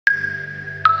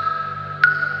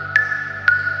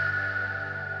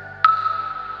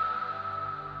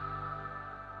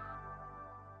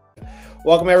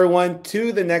Welcome, everyone,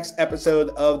 to the next episode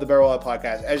of the BetterWallet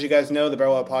podcast. As you guys know, the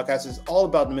BetterWallet podcast is all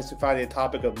about demystifying the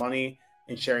topic of money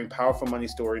and sharing powerful money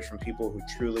stories from people who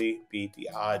truly beat the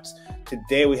odds.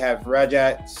 Today, we have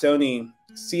Rajat Soni,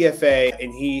 CFA,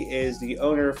 and he is the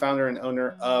founder and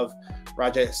owner of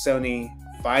Rajat Soni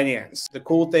Finance. The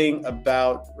cool thing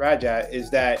about Rajat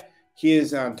is that he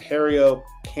is an Ontario,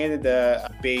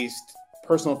 Canada-based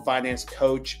personal finance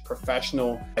coach,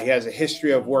 professional. He has a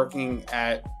history of working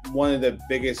at one of the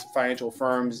biggest financial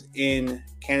firms in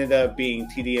Canada, being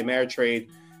TD Ameritrade,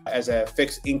 as a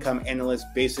fixed income analyst.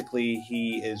 Basically,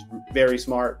 he is very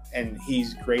smart and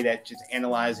he's great at just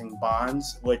analyzing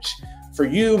bonds, which for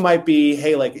you might be,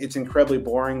 hey, like it's incredibly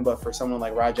boring, but for someone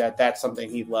like Rajat, that's something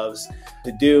he loves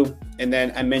to do. And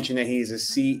then I mentioned that he's a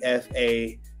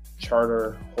CFA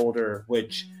charter holder,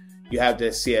 which you have the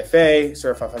CFA,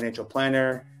 Certified Financial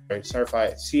Planner,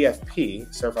 certified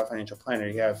CFP, Certified Financial Planner.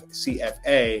 You have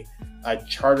CFA,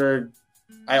 Chartered.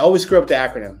 I always screw up the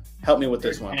acronym. Help me with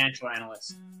this one. Financial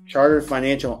Analyst. Chartered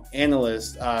Financial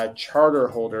Analyst, charter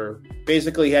holder.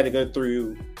 Basically, he had to go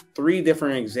through 3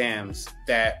 different exams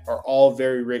that are all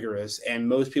very rigorous, and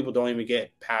most people don't even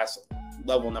get past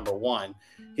level number 1.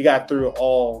 He got through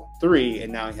all 3,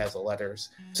 and now he has the letters.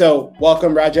 So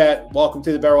welcome, Rajat. Welcome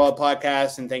to the BetterWallet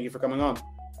podcast, and thank you for coming on.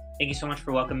 Thank you so much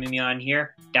for welcoming me on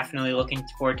here. Definitely looking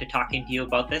forward to talking to you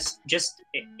about this. Just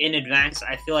in advance,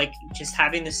 I feel like just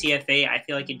having the CFA, I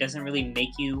feel like it doesn't really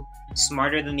make you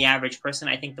smarter than the average person.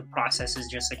 I think the process is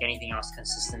just like anything else.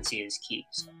 Consistency is key.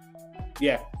 So.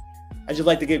 Yeah. I just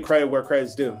like to give credit where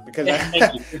credit's due, because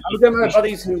I was my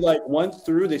buddies who went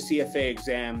through the CFA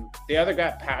exam. They either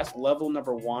got past level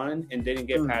number 1 and didn't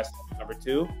get past number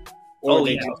 2, or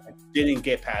they just didn't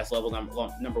get past level number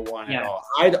 1 at all.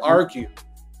 I'd argue,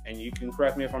 and you can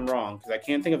correct me if I'm wrong, because I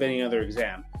can't think of any other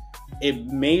exam, it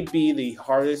may be the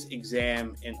hardest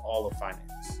exam in all of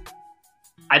finance.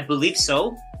 I believe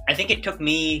so. I think it took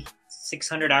me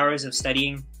 600 hours of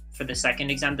studying for the second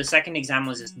exam. The second exam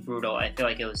was just brutal. I feel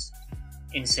like it was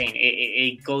insane.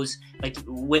 It goes like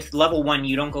with level 1,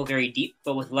 you don't go very deep,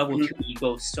 but with level 2, you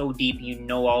go so deep. You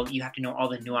have to know all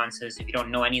the nuances. If you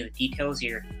don't know any of the details,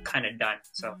 you're kind of done.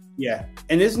 So yeah.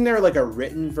 And isn't there like a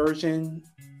written version?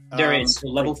 There is. So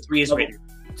level 3 is written.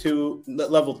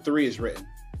 Level 3 is written.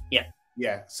 Yeah.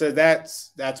 Yeah. So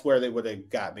that's where they would have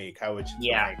got me. I would.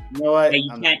 Yeah. Like, you know what?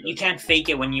 Yeah, you can't fake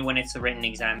it when it's a written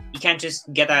exam. You can't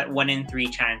just get that 1 in 3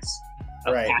 chance.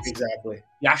 Right. Passing. Exactly.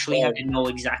 You actually have to know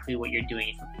exactly what you're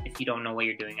doing. If you don't know what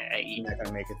you're doing, you're not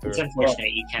gonna make it through. It's unfortunate.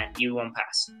 You won't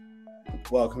pass.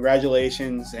 Well,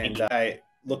 congratulations, and I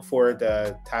look forward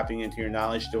to tapping into your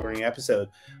knowledge during the episode.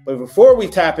 But before we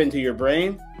tap into your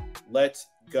brain, let's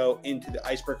go into the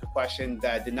icebreaker question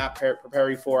that I did not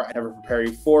prepare you for. I never prepare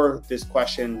you for this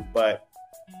question, but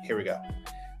here we go.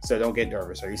 So don't get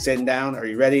nervous. Are you sitting down? Are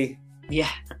you ready? Yeah,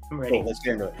 I'm ready. Cool, let's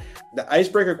get into it. The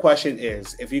icebreaker question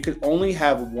is, if you could only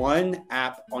have one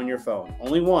app on your phone,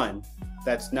 only one,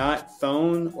 that's not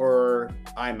phone or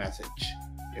iMessage,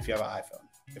 if you have an iPhone.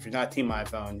 If you're not team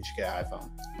iPhone, you should get an iPhone.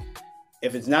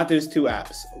 If it's not those 2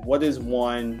 apps, what is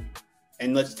one?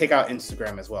 And let's take out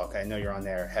Instagram as well, okay? I know you're on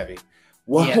there heavy.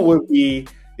 What would be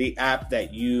the app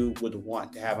that you would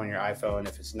want to have on your iPhone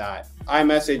if it's not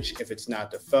iMessage, if it's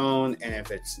not the phone, and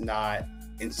if it's not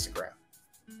Instagram?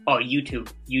 Oh,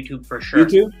 YouTube for sure.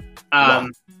 YouTube?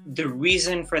 The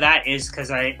reason for that is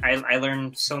because I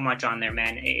learned so much on there,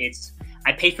 man.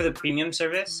 I pay for the premium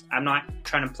service. I'm not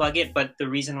trying to plug it, but the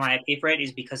reason why I pay for it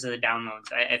is because of the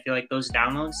downloads. I feel like those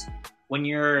downloads, when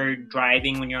you're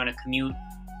driving, when you're on a commute,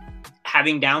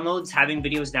 having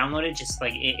videos downloaded, just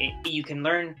like you can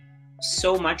learn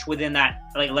so much within that.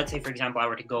 Like, let's say, for example, I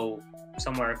were to go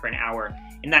somewhere for an hour.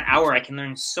 In that hour, I can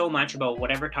learn so much about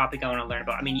whatever topic I want to learn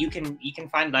about. I mean, you can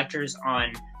find lectures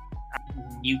on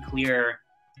nuclear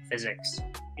physics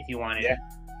if you wanted. Yeah.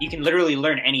 You can literally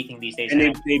learn anything these days. And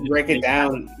they break it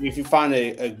down. If you find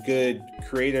a good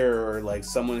creator or like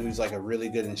someone who's like a really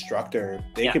good instructor,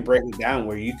 they could break it down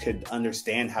where you could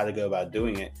understand how to go about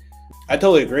doing it. I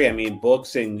totally agree. I mean,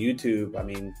 books and YouTube, I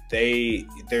mean,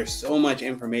 there's so much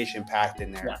information packed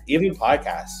in there. Yeah. Even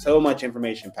podcasts, so much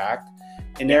information packed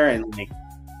in there. And like,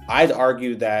 I'd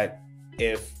argue that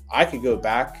if I could go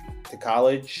back to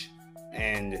college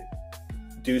and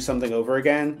do something over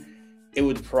again, it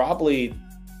would probably,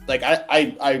 like,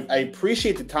 I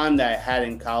appreciate the time that I had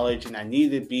in college, and I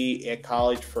needed to be at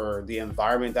college for the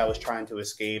environment that I was trying to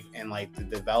escape and like the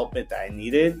development that I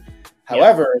needed.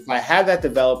 However, if I had that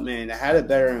development, I had a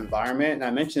better environment, and I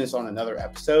mentioned this on another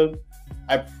episode,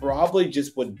 I probably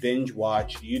just would binge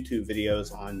watch YouTube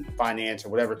videos on finance or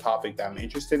whatever topic that I'm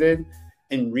interested in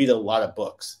and read a lot of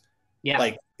books. Yeah.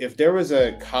 Like if there was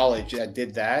a college that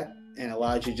did that and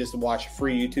allowed you just to watch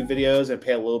free YouTube videos and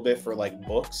pay a little bit for like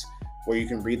books where you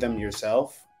can read them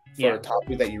yourself for a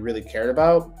topic that you really cared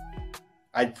about,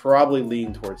 I'd probably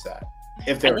lean towards that.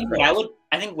 If there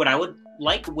I think what I would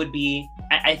like would be,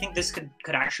 I think this could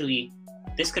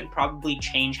probably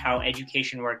change how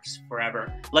education works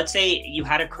forever. Let's say you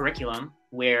had a curriculum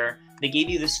where they gave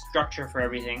you the structure for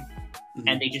everything,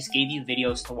 and they just gave you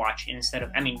videos to watch instead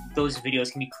of, I mean, those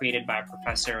videos can be created by a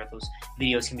professor, or those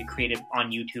videos can be created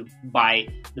on YouTube by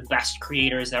the best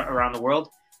creators around the world.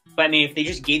 But I mean, if they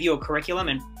just gave you a curriculum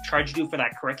and charged you for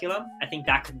that curriculum, I think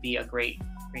that could be a great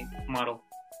model.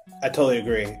 I totally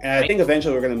agree. And I think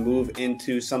eventually we're going to move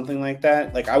into something like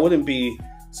that. Like, I wouldn't be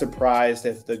surprised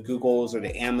if the Googles or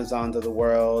the Amazons of the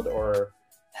world, or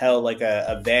hell, like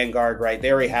a Vanguard, right?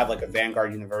 They already have like a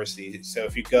Vanguard University. So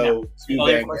if you go to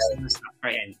Vanguard,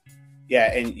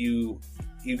 and you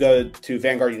go to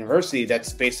Vanguard University,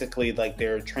 that's basically like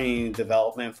their training and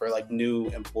development for like new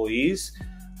employees.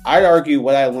 I'd argue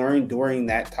what I learned during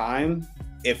that time,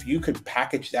 if you could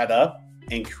package that up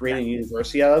and create a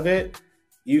university out of it,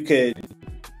 you could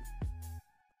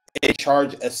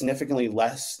charge a significantly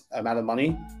less amount of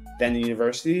money than the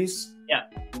universities. Yeah,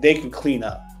 they can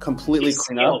completely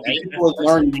clean up, and people would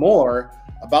learn more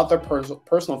about their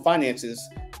personal finances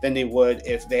than they would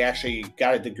if they actually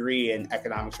got a degree in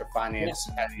economics or finance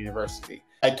at a university.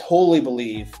 I totally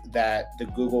believe that the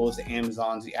Googles, the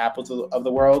Amazons, the Apples of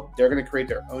the world, they're going to create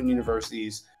their own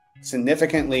universities,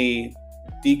 significantly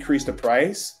decrease the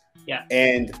price. Yeah.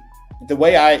 And the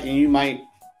way and you might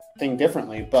think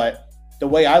differently, but the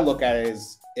way I look at it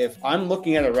is, if I'm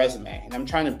looking at a resume and I'm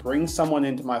trying to bring someone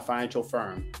into my financial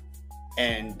firm,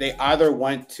 and they either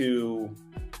went to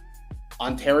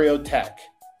Ontario Tech,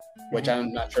 which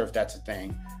I'm not sure if that's a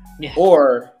thing,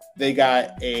 or they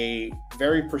got a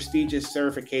very prestigious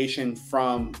certification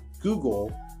from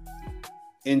Google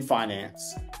in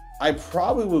finance, I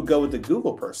probably would go with the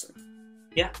Google person.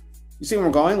 Yeah. You see where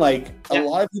I'm going? Like, a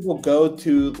lot of people go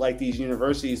to like these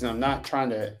universities, and I'm not trying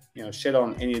to, shit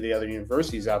on any of the other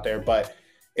universities out there, but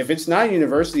if it's not a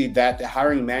university that the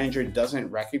hiring manager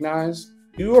doesn't recognize,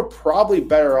 you are probably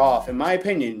better off, in my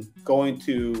opinion, going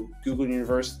to Google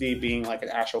University, being like an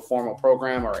actual formal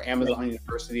program, or Amazon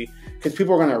University, because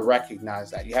people are going to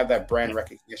recognize that. You have that brand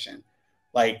recognition.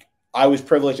 Like, I was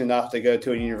privileged enough to go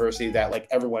to a university that like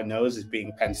everyone knows as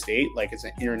being Penn State. Like, it's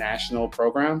an international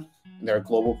program. Their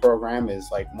global program is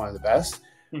like one of the best.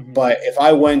 But if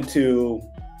I went to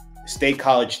State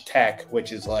College Tech,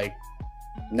 which is like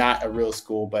not a real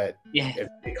school, but if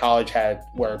the college had,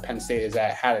 where Penn State is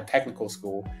at, had a technical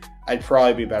school, I'd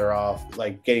probably be better off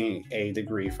like getting a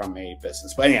degree from a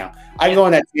business. But anyhow, I can go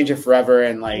on that tangent forever.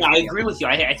 And like, I agree with you.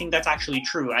 I think that's actually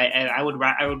true. I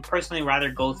would personally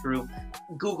rather go through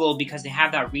Google, because they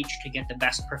have that reach to get the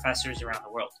best professors around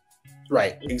the world.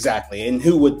 Right, exactly. And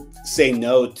who would say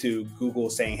no to Google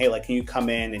saying, hey, like, can you come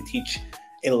in and teach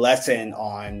a lesson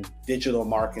on digital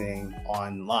marketing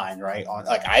online, right?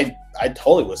 I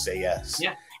totally would say yes.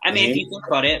 Yeah. I mean, if you think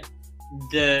about it,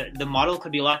 the model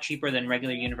could be a lot cheaper than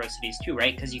regular universities too,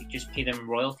 right? Because you just pay them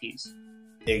royalties.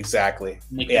 Exactly.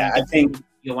 I think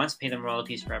you'll once pay them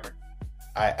royalties forever.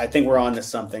 I think we're on to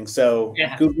something. So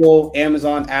Google,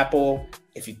 Amazon, Apple,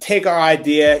 if you take our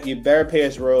idea, you better pay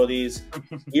us royalties.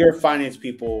 You're finance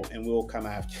people, and we'll come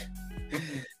after you.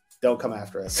 Don't come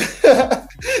after us.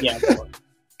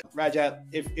 Rajat,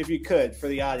 if you could, for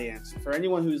the audience, for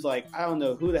anyone who's like, I don't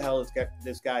know who the hell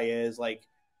this guy is, like,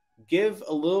 give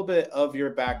a little bit of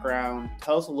your background.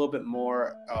 Tell us a little bit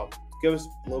more. Give us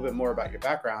a little bit more about your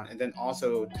background, and then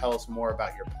also tell us more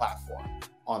about your platform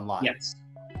online. Yes.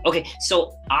 Okay,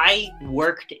 so I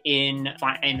worked in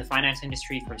the finance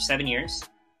industry for 7 years.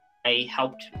 I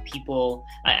helped people.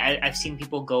 I've seen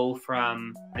people go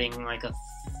from having like a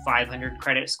 500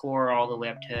 credit score all the way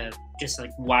up to, just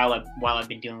like while I've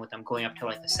been dealing with them, going up to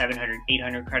like a 700,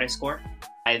 800 credit score.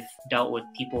 I've dealt with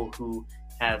people who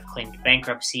have claimed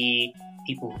bankruptcy,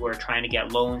 people who are trying to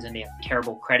get loans and they have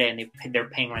terrible credit, and they're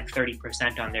paying like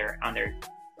 30% on their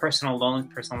personal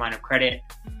loans, personal line of credit.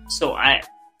 So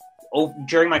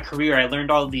during my career, I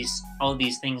learned all of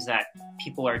these things that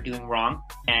people are doing wrong,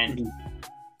 and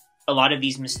a lot of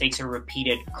these mistakes are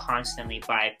repeated constantly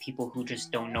by people who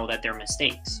just don't know that they're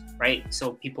mistakes, right?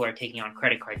 So people are taking on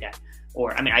credit card debt,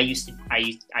 or I mean,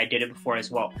 I did it before as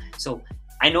well. So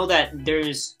I know that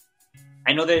there's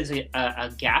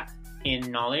a gap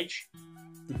in knowledge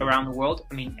around the world.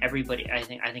 I mean, everybody. I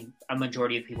think a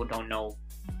majority of people don't know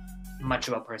much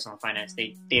about personal finance.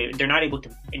 They're not able to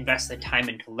invest the time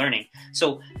into learning.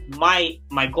 So my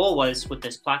goal was, with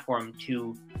this platform,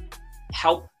 to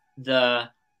help the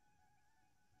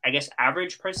I guess,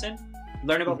 average person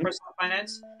learn about personal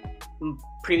finance.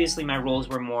 Previously, my roles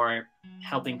were more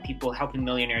helping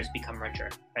millionaires become richer,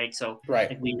 right? So right.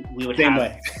 like we would Same have,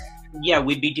 way. yeah,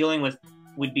 we'd be dealing with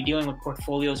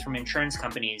portfolios from insurance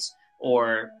companies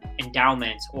or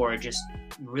endowments or just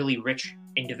really rich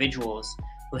individuals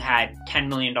who had $10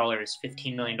 million,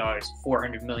 $15 million,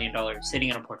 $400 million sitting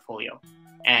in a portfolio.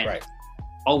 And right.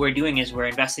 all we're doing is we're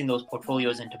investing those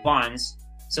portfolios into bonds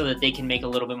so that they can make a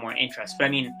little bit more interest. But I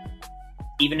mean,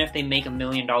 even if they make $1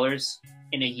 million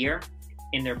in a year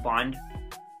in their bond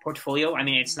portfolio, I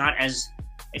mean, it's not as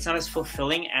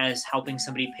fulfilling as helping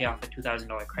somebody pay off a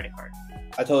 $2,000 credit card.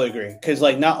 I totally agree. Because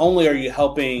like, not only are you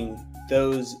helping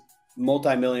those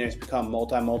multimillionaires become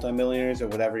multimillionaires or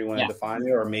whatever you want to define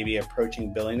it, or maybe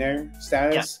approaching billionaire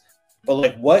status, but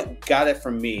like what got it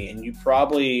from me, and you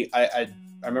probably, I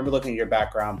remember looking at your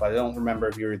background, but I don't remember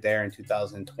if you were there in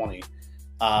 2020.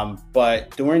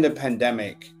 But during the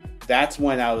pandemic, that's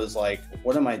when I was like,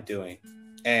 what am I doing?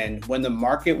 And when the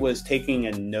market was taking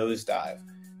a nosedive,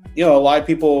 you know, a lot of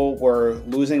people were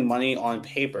losing money on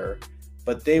paper,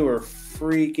 but they were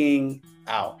freaking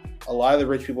out. A lot of the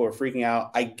rich people were freaking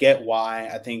out. I get why.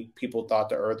 I think people thought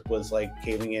the earth was like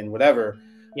caving in, whatever.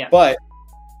 Yeah. But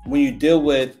when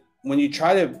you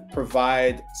try to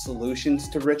provide solutions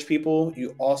to rich people,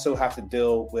 you also have to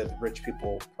deal with rich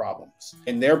people problems.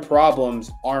 And their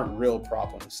problems aren't real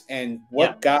problems. And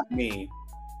what got me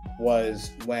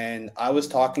was when I was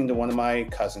talking to one of my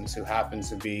cousins who happens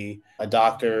to be a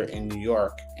doctor in New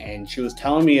York, and she was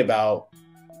telling me about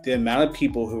the amount of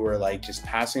people who were like just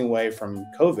passing away from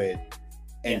COVID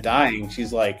and dying.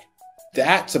 She's like,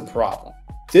 that's a problem.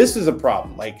 This is a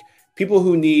problem. Like people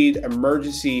who need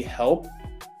emergency help,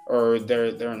 or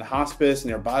they're in hospice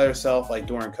and they're by themselves like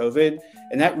during COVID.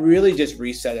 And that really just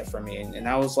reset it for me. And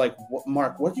I was like,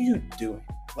 Mark, what are you doing?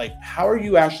 Like, how are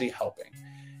you actually helping?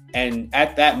 And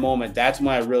at that moment, that's when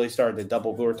I really started to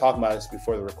double. We were talking about this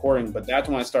before the recording, but that's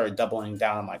when I started doubling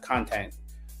down on my content,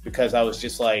 because I was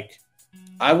just like,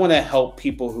 I want to help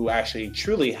people who actually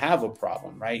truly have a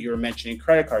problem, right? You were mentioning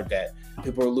credit card debt.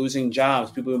 People are losing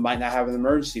jobs. People who might not have an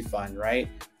emergency fund, right?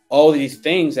 All these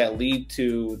things that lead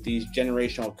to these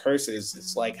generational curses.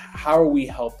 It's like, how are we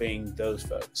helping those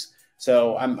folks?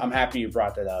 So I'm happy you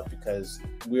brought that up, because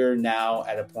we're now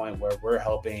at a point where we're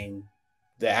helping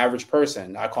the average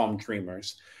person. I call them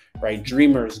dreamers, right?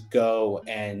 Dreamers go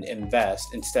and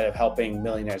invest instead of helping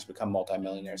millionaires become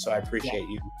multimillionaires. So I appreciate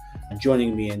you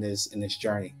joining me in this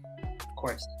journey. Of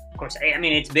course. I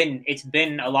mean, it's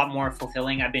been a lot more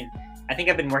fulfilling. I think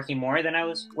I've been working more than I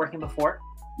was working before.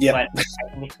 Yeah, but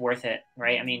I think it's worth it,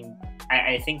 right? I mean,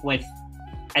 I think with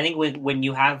when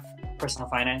you have personal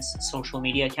finance social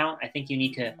media account, I think you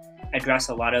need to address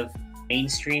a lot of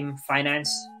mainstream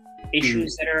finance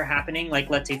issues that are happening. Like,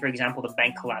 let's say, for example, the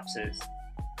bank collapses.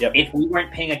 Yep. If we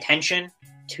weren't paying attention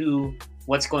to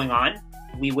what's going on,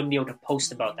 we wouldn't be able to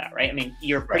post about that, right? I mean,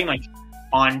 you're pretty much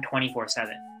on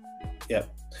 24/7. Yep.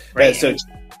 Right. So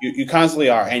you constantly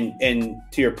are. And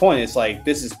to your point, it's like,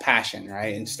 this is passion,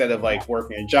 right? Instead of like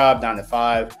working a job 9 to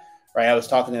 5, right? I was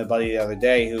talking to a buddy the other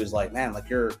day who was like, man, like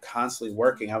you're constantly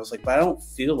working. I was like, but I don't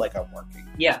feel like I'm working.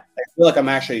 Yeah. I feel like I'm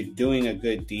actually doing a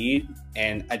good deed,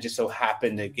 and I just so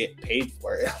happen to get paid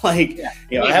for it. Like,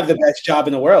 you know, I have the best job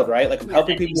in the world, right? Like I'm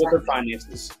helping people with their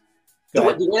finances. The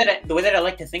way that I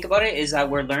like to think about it is that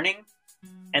we're learning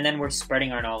and then we're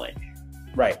spreading our knowledge.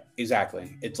 Right.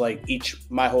 Exactly. It's like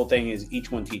my whole thing is each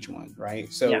one teach one,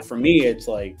 right? So for me, it's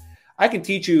like, I can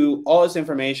teach you all this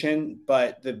information,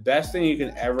 but the best thing you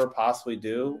can ever possibly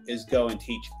do is go and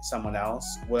teach someone else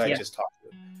what I just taught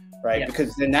you, right?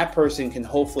 Because then that person can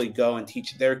hopefully go and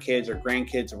teach their kids or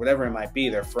grandkids or whatever it might be,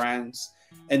 their friends.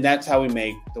 And that's how we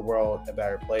make the world a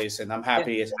better place. And I'm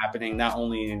happy it's happening not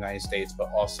only in the United States,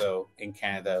 but also in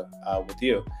Canada with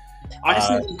you.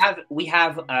 Honestly, we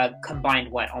have combined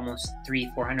almost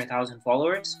 400,000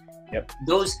 followers. Yep.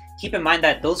 Keep in mind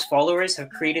that those followers have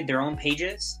created their own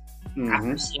pages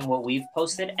after seeing what we've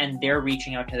posted, and they're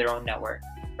reaching out to their own network,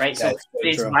 right? So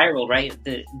it's viral, right?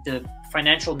 The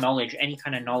financial knowledge, any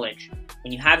kind of knowledge,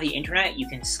 when you have the internet, you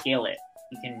can scale it.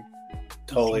 You can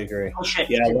totally agree. Push it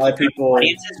a lot of people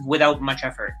audiences without much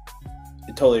effort.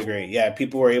 I totally agree. Yeah,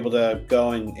 people were able to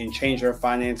go and change their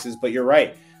finances, but you're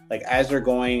right. Like as they're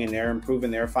going and they're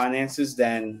improving their finances,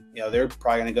 then, you know, they're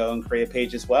probably going to go and create a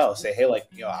page as well. Say, hey, like,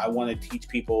 you know, I want to teach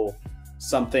people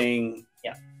something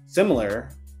similar,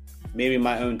 maybe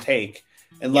my own take.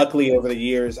 And luckily over the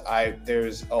years,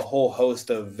 there's a whole host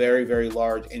of very, very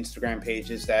large Instagram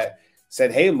pages that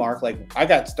said, hey, Mark, like I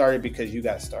got started because you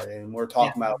got started. And we're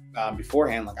talking about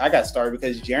beforehand, like I got started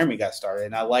because Jeremy got started.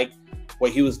 And I like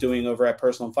what he was doing over at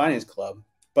Personal Finance Club.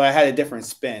 but I had a different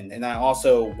spin. And I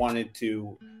also wanted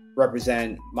to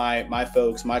represent my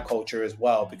folks, my culture as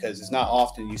well, because it's not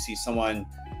often you see someone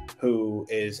who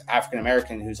is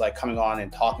African-American who's like coming on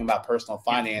and talking about personal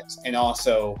finance and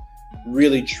also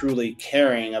really truly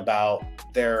caring about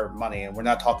their money. And we're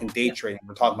not talking day trading,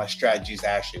 we're talking about strategies that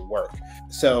actually work.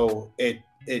 So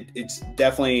it's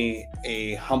definitely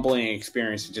a humbling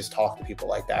experience to just talk to people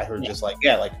like that who are just like,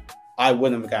 yeah, like I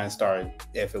wouldn't have gotten started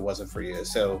if it wasn't for you.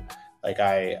 So like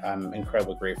I'm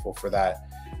incredibly grateful for that.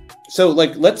 So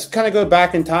like let's kind of go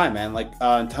back in time, man. Like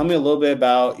tell me a little bit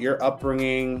about your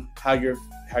upbringing, how your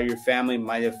family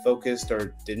might have focused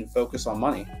or didn't focus on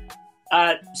money.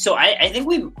 So I think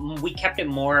we kept it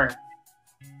more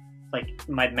like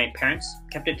my parents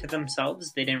kept it to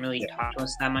themselves. They didn't really talk to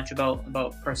us that much about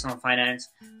personal finance,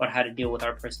 about how to deal with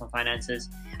our personal finances.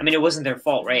 I mean, it wasn't their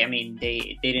fault, right? I mean,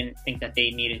 they didn't think that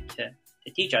they needed to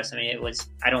teach us. I mean, it was,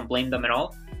 I don't blame them at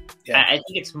all. Yeah. I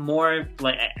think it's more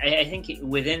like, I think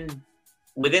within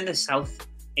the South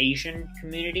Asian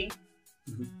community,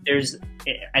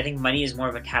 I think money is more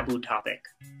of a taboo topic,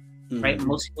 right?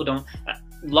 Most people don't.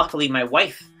 Luckily, my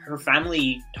wife, her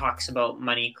family talks about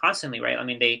money constantly, right? I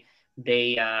mean,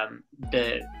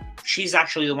 she's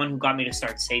actually the one who got me to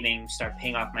start saving, start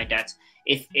paying off my debts.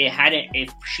 If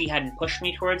she hadn't pushed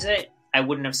me towards it, I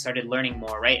wouldn't have started learning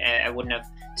more, right? I wouldn't have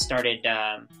started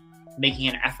making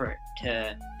an effort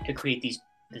to create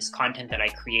this content that I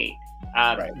create.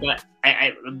 Right. But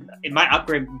I in my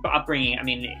upbringing, I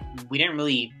mean, we didn't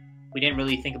really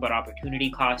think about opportunity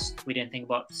cost. We didn't think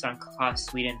about sunk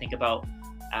costs. We didn't think about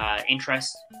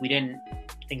interest. We didn't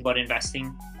think about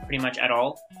investing pretty much at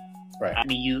all. Right. I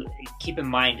mean, you keep in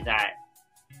mind that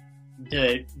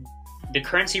the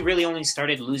currency really only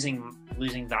started losing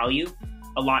value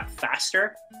a lot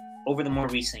faster over the more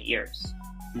recent years.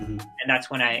 And that's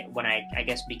when I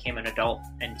guess became an adult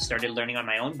and started learning on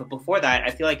my own. But before that, I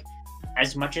feel like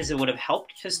as much as it would have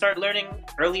helped to start learning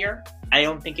earlier, I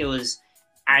don't think it was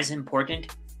as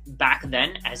important back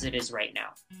then as it is right now.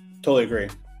 Totally agree.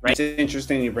 Right. It's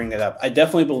interesting you bring that up. I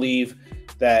definitely believe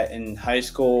that in high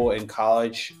school and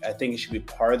college, I think it should be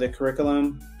part of the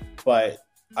curriculum, but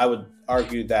I would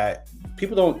argue that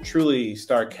people don't truly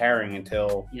start caring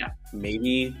until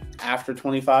maybe after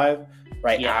 25,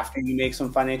 right? Yeah. After you make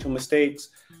some financial mistakes.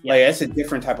 Yeah. Like that's a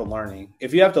different type of learning.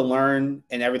 If you have to learn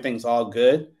and everything's all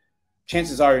good,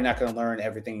 chances are you're not going to learn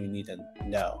everything you need to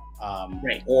know,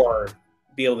 or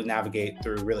be able to navigate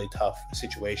through really tough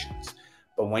situations.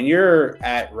 But when you're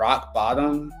at rock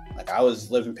bottom, like I was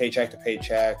living paycheck to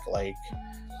paycheck, like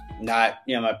not,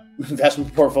 my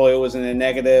investment portfolio was in the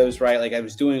negatives, right? Like I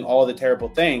was doing all the terrible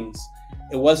things.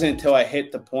 It wasn't until I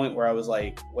hit the point where I was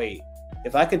like, wait,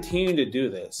 if I continue to do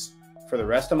this for the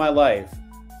rest of my life,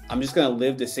 I'm just going to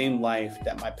live the same life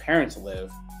that my parents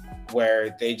live,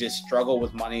 where they just struggle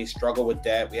with money, struggle with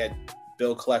debt. We had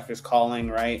bill collectors calling,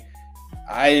 right?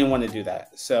 I didn't want to do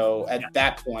that. So at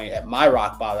that point, at my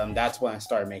rock bottom, that's when I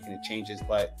started making the changes.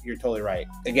 But you're totally right.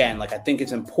 Again, like I think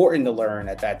it's important to learn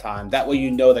at that time. That way,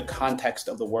 you know the context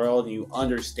of the world and you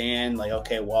understand like,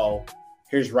 okay, well,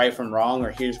 here's right from wrong,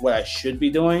 or here's what I should be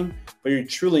doing. But you're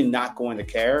truly not going to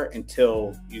care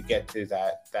until you get to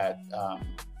that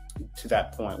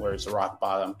point where it's a rock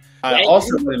bottom. I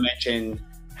also want to mention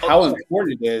how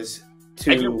important it is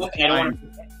to.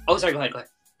 Sorry, go ahead.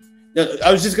 No,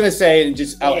 I was just going to say,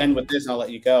 and I'll end with this and I'll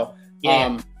let you go.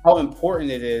 How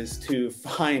important it is to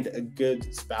find a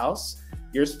good spouse.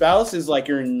 Your spouse is like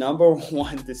your number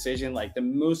one decision, like the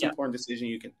most important decision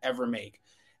you can ever make.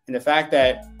 And the fact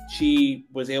that she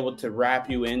was able to wrap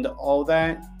you into all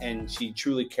that and she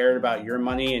truly cared about your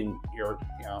money and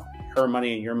her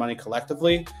money and your money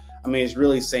collectively, I mean, it's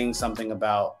really saying something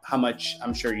about how much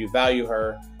I'm sure you value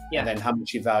her. And then how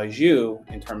much she values you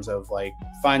in terms of like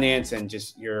finance and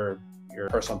just your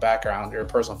personal background, your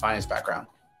personal finance background.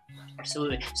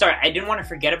 Absolutely. Sorry, I didn't want to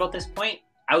forget about this point.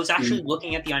 I was actually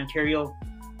looking at the Ontario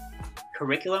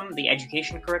curriculum, the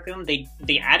education curriculum.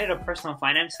 They added a personal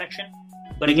finance section,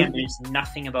 but again, there's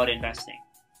nothing about investing.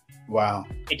 Wow.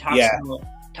 It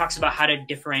talks about how to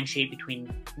differentiate between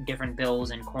different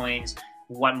bills and coins,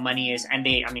 what money is, and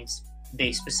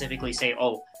they specifically say,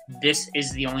 oh, this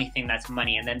is the only thing that's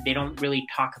money, and then they don't really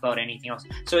talk about anything else.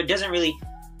 So it doesn't really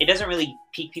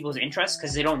pique people's interest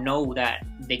because they don't know that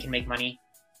they can make money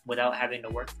without having to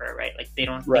work for it, right? Like they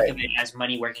don't think of it as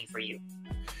money working for you.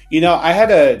 I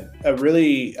had a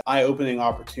really eye-opening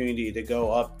opportunity to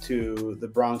go up to the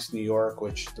Bronx, New York,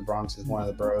 which the Bronx is one of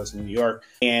the boroughs in New York,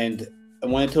 and I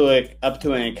went up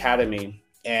to an academy,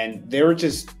 and it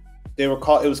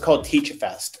was called Teach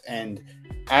Fest, and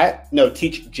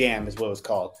Teach Jam is what it was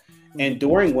called. and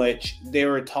during which they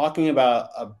were talking about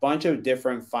a bunch of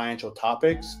different financial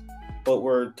topics, but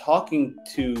we're talking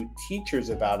to teachers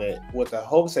about it with the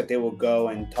hopes that they will go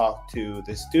and talk to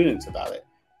the students about it.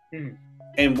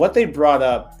 And what they brought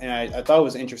up, and I thought it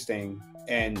was interesting,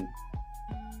 and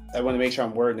I want to make sure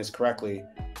I'm wording this correctly.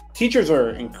 Teachers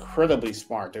are incredibly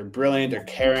smart. They're brilliant. They're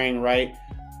caring, right?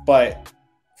 But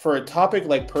for a topic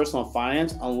like personal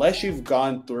finance, unless you've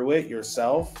gone through it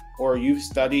yourself or you've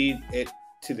studied it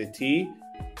to the T,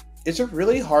 it's a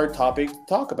really hard topic to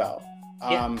talk about.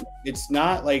 It's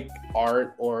not like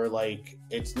art, or like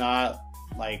it's not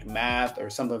like math or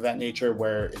something of that nature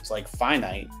where it's like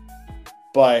finite,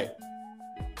 but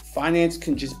finance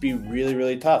can just be really,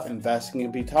 really tough. Investing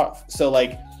can be tough. So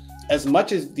like, as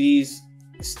much as these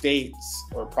states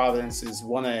or provinces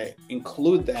want to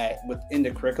include that within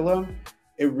the curriculum,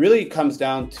 it really comes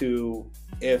down to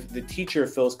if the teacher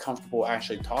feels comfortable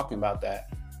actually talking about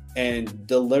that and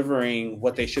delivering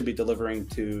what they should be delivering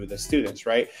to the students,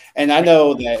 right? And I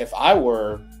know that if I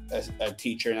were a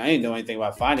teacher and I didn't know anything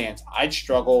about finance, I'd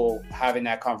struggle having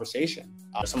that conversation.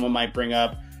 Someone might bring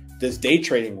up, does day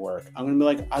trading work? I'm gonna be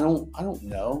like, I don't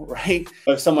know, right?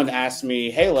 But if someone asked me,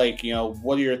 hey, like, you know,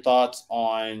 what are your thoughts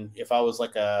on, if I was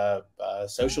like a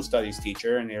social studies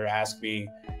teacher and they were asking me,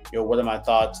 you know, what are my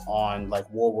thoughts on like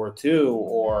World War II,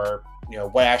 or, you know,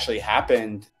 what actually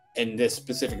happened in this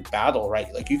specific battle,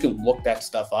 right? Like you can look that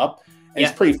stuff up and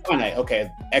it's pretty finite. Okay,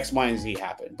 X, Y, and Z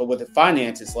happened. But with the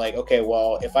finance, it's like, okay,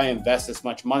 well, if I invest this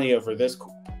much money over this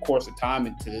course of time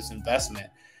into this investment,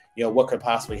 you know, what could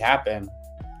possibly happen?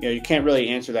 You know, you can't really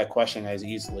answer that question as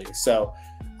easily. So,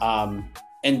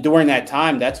 and during that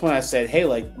time, that's when I said, hey,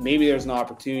 like maybe there's an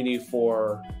opportunity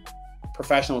for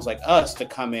professionals like us to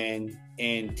come in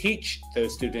and teach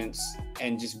those students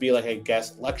and just be like a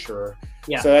guest lecturer.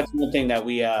 So that's one thing that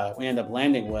we end up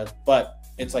landing with, but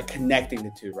it's like connecting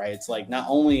the two, right? It's like not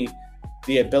only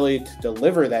the ability to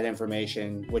deliver that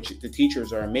information, which the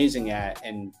teachers are amazing at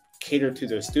and cater to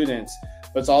their students,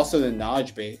 but it's also the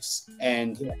knowledge base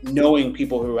and knowing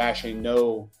people who actually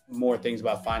know more things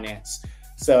about finance.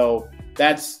 So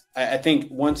that's, I think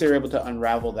once they're able to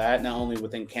unravel that, not only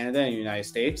within Canada and the United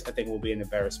States, I think we'll be in a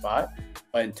better spot.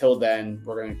 But until then,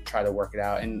 we're going to try to work it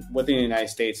out. And within the United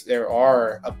States, there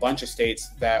are a bunch of states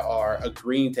that are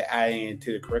agreeing to adding it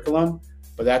to the curriculum.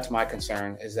 But that's my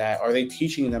concern, is that are they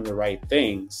teaching them the right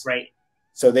things? Right.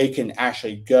 So they can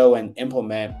actually go and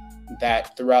implement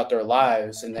that throughout their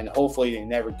lives. And then hopefully they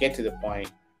never get to the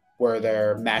point where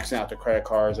they're maxing out their credit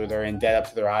cards, or they're in debt up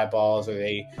to their eyeballs, or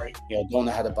they you know, don't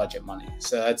know how to budget money.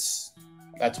 So that's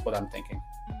what I'm thinking.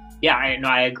 Yeah,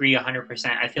 I agree 100%.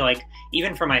 I feel like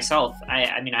even for myself,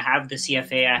 I mean, I have the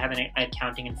CFA, I have an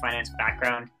accounting and finance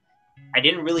background. I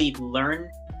didn't really learn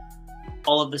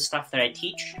all of the stuff that I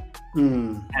teach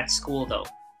at school though,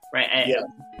 right?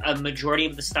 A majority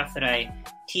of the stuff that I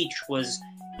teach was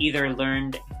either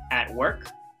learned at work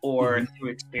or through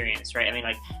experience, right? I mean,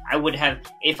 like I would have,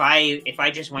 if I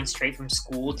just went straight from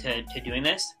school to doing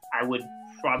this, I would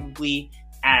probably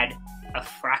add a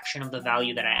fraction of the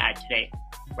value that I add today,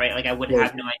 right? Like I would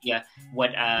have no idea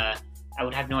what a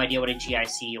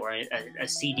GIC or a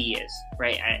CD is,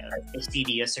 right? A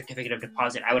CD, a certificate of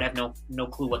deposit. I would have no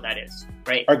clue what that is,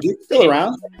 right? Are gigs still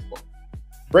around?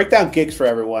 Break down gigs for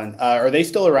everyone. Are they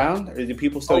still around? Or do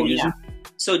people still use them?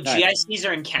 So GICs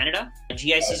are in Canada.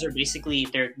 GICs are basically,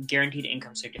 they're guaranteed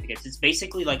income certificates. It's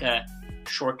basically like a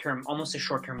short-term, almost a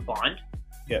short-term bond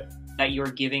that you're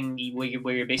giving,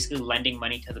 where you're basically lending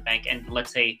money to the bank. And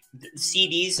let's say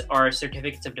CDs are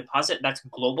certificates of deposit. That's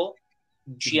global.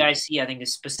 GIC, I think,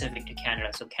 is specific to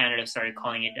Canada. So Canada started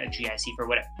calling it a GIC for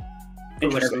whatever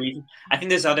reason. I think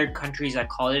there's other countries that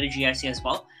call it a GIC as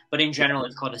well. But in general,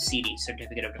 it's called a CD,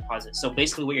 certificate of deposit. So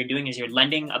basically what you're doing is you're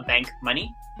lending a bank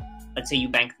money. Let's say you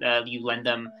lend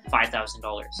them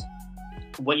 $5,000.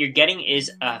 What you're getting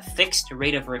is a fixed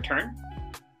rate of return,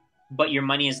 but your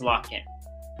money is locked in.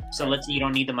 So let's say you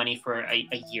don't need the money for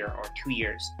a year or 2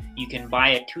 years. You can buy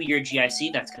a 2-year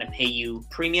GIC that's going to pay you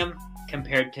premium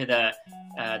compared to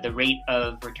the rate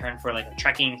of return for like a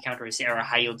checking account or a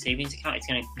high yield savings account. It's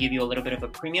going to give you a little bit of a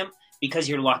premium because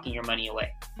you're locking your money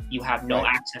away. You have no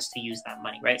access to use that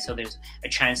money, right? So there's a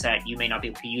chance that you may not be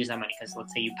able to use that money because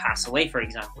let's say you pass away, for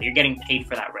example, you're getting paid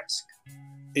for that risk.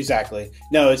 Exactly.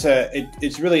 No,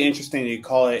 it's really interesting that you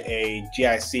call it a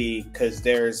GIC, because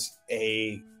there's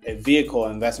a vehicle,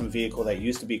 an investment vehicle that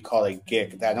used to be called a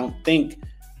GIC that I don't think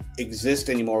exists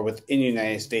anymore within the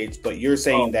United States, but you're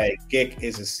saying that GIC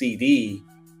is a CD,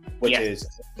 which is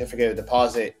a certificate of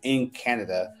deposit in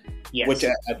Canada. Yes. Which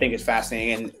I think is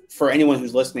fascinating. And for anyone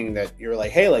who's listening that you're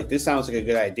like, hey, like this sounds like a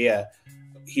good idea.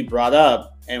 he brought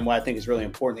up, and what I think is really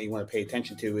important that you want to pay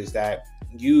attention to, is that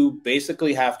you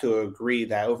basically have to agree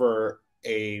that over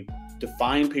a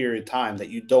defined period of time that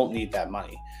you don't need that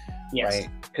money. Yes. Right?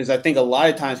 Because I think a lot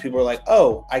of times people are like,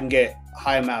 oh, I can get a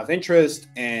high amount of interest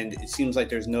and it seems like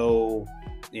there's no,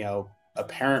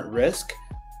 apparent risk.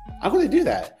 I'm going to do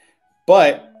that.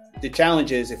 But the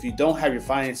challenge is, if you don't have your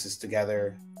finances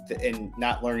together, and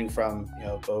not learning from,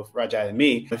 both Rajat and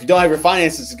me, if you don't have your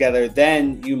finances together,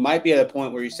 then you might be at a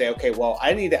point where you say, okay, well,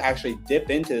 I need to actually dip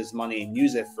into this money and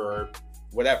use it for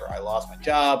whatever. I lost my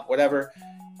job, whatever.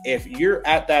 If you're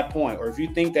at that point, or if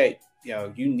you think that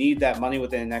you need that money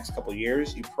within the next couple of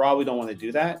years, you probably don't want to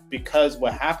do that, because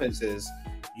what happens is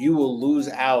you will lose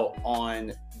out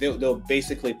on, they'll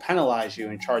basically penalize you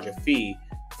and charge a fee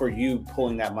for you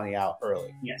pulling that money out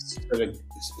early. Yes.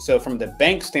 So from the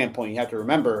bank standpoint, you have to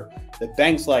remember the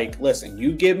bank's like, listen,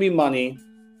 you give me money,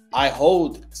 I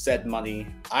hold said money,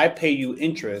 I pay you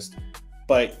interest,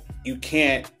 but you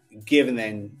can't give and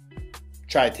then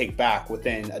try to take back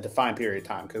within a defined period of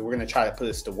time, because we're going to try to put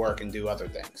this to work and do other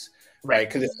things. Right?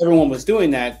 Because if everyone was doing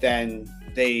that, then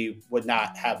they would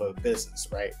not have a business,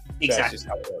 right? Exactly. So that's just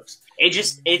how it works.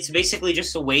 It's basically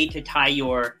just a way to tie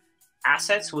your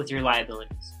assets with your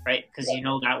liabilities, right? Because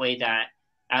that way that,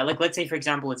 like, let's say, for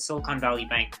example, it's Silicon Valley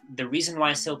Bank. The reason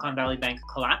why Silicon Valley Bank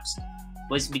collapsed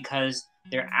was because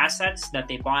their assets that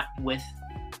they bought with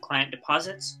client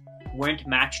deposits weren't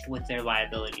matched with their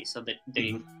liabilities. So that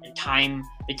the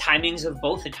timings of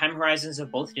both, the time horizons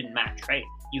of both didn't match, right?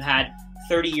 You had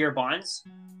 30-year bonds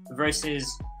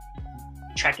versus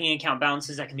checking account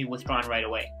balances that can be withdrawn right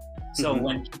away. So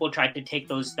when people tried to take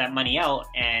that money out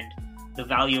and the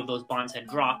value of those bonds had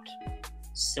dropped,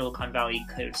 Silicon Valley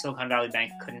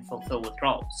Bank couldn't fulfill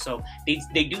withdrawals. So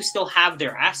they do still have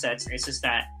their assets. It's just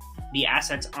that the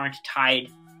assets aren't tied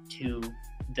to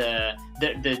the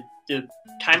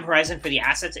time horizon for the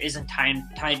assets isn't tied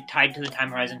to the time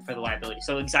horizon for the liability.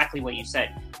 So exactly what you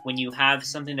said. When you have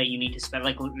something that you need to spend,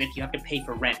 like you have to pay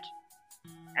for rent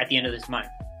at the end of this month,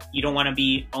 you don't want to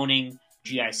be owning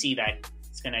GIC that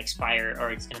it's going to expire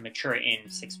or it's going to mature in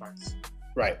 6 months.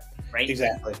 Right.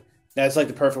 Exactly. That's like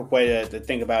the perfect way to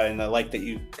think about it. And I like that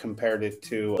you compared it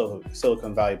to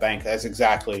Silicon Valley Bank. That's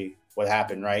exactly what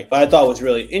happened, right? What I thought was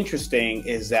really interesting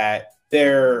is that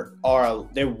there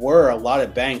were a lot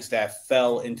of banks that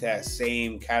fell into that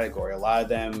same category. A lot of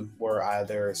them were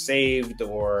either saved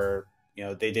or,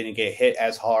 they didn't get hit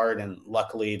as hard, and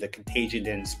luckily the contagion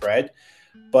didn't spread.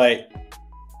 But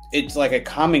it's like a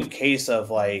common case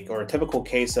of or a typical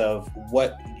case of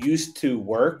what used to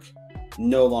work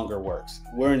no longer works.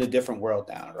 We're in a different world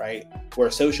now, right? Where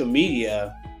social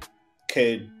media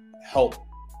could help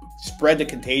spread the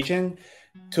contagion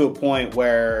to a point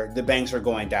where the banks are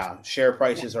going down, share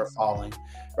prices are falling,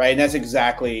 right? And that's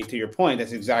exactly, to your point,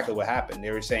 that's exactly what happened.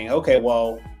 They were saying, okay,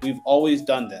 well, we've always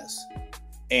done this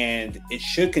and it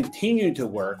should continue to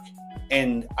work.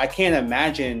 And I can't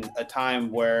imagine a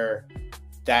time where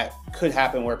that could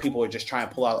happen, where people are just trying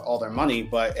to pull out all their money,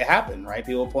 but it happened, right?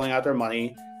 People pulling out their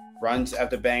money, runs at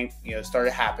the bank,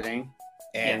 started happening,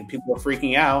 and people were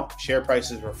freaking out. Share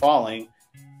prices were falling.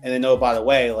 And then, oh, by the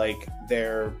way,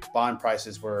 their bond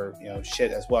prices were,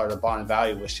 shit as well. Or the bond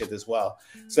value was shit as well.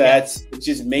 So it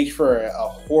just makes for a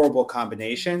horrible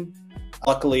combination.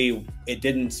 Luckily, it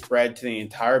didn't spread to the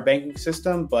entire banking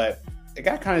system, but it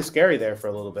got kind of scary there for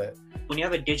a little bit. When you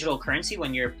have a digital currency,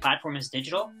 when your platform is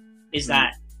digital, is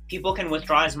that people can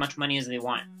withdraw as much money as they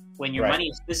want. When your money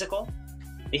is physical,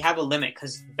 they have a limit,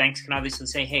 because banks can obviously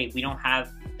say, hey, we don't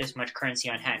have this much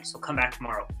currency on hand, so come back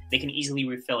tomorrow. They can easily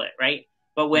refill it, right?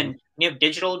 But when you have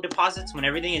digital deposits, when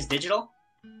everything is digital,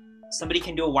 somebody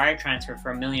can do a wire transfer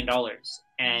for $1 million.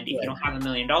 And if you don't have $1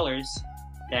 million,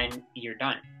 then you're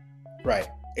done. Right.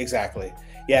 Exactly.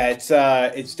 Yeah,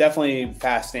 it's definitely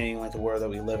fascinating, the world that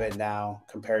we live in now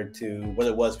compared to what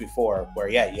it was before, where,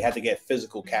 you had to get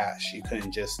physical cash. You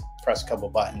couldn't just press a couple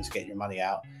buttons, get your money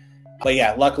out.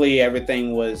 But luckily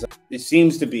everything it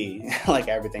seems to be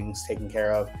everything's taken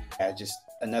care of. Just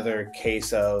another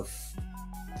case of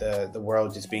the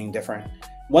world just being different.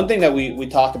 One thing that we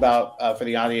talked about for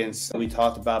the audience, we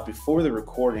talked about before the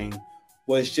recording,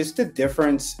 was just the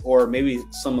difference or maybe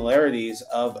similarities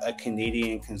of a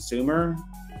Canadian consumer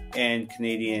and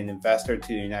Canadian investor to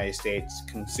the United States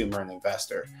consumer and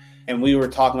investor. And we were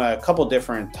talking about a couple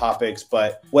different topics,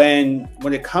 but when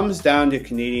it comes down to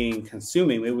Canadian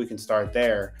consuming, maybe we can start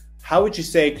there. How would you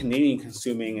say Canadian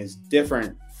consuming is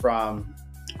different from?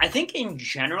 I think in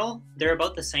general, they're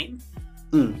about the same.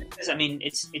 Because,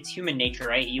 it's human nature,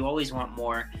 right? You always want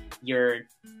more. Your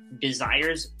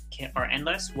desires are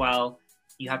endless, while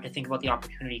you have to think about the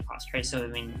opportunity cost, right? So I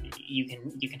mean, you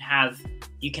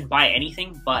can buy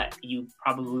anything, but you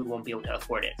probably won't be able to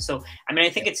afford it. So I mean, I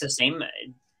think it's the same.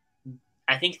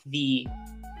 I think the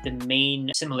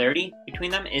main similarity between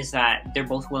them is that they're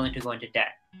both willing to go into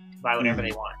debt to buy whatever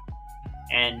they want,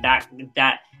 and that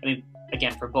I mean,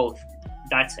 again, for both,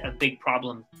 that's a big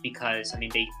problem, because I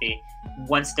mean, they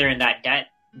once they're in that debt,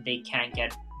 they can't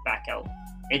get back out.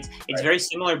 It's very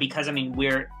similar, because I mean,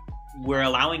 we're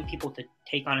allowing people to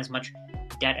take on as much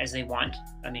debt as they want.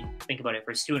 I mean, think about it.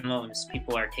 For student loans,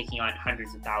 people are taking on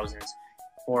hundreds of thousands.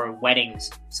 For weddings,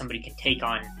 somebody can take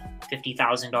on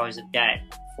 $50,000 of debt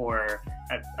for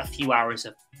a few hours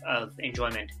of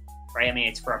enjoyment, right? I mean,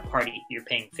 it's for a party. You're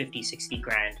paying 50, 60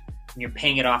 grand, and you're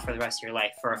paying it off for the rest of your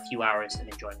life for a few hours of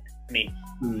enjoyment. I mean,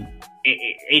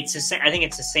 it's the same. I think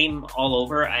it's the same all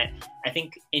over. I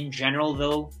think in general,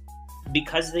 though,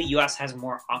 because the U.S. has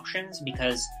more options,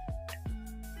 because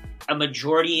a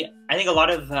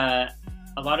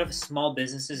lot of small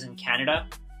businesses in Canada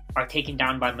are taken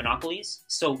down by monopolies.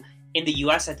 So in the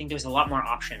US, I think there's a lot more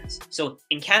options. So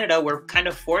in Canada, we're kind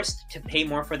of forced to pay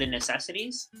more for the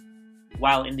necessities,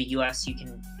 while in the US,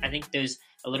 I think there's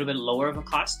a little bit lower of a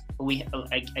cost. But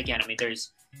again, I mean,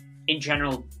 in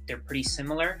general, they're pretty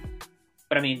similar,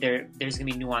 but I mean, there's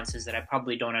gonna be nuances that I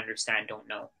probably don't understand, don't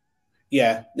know.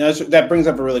 Yeah, no, that brings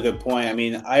up a really good point. I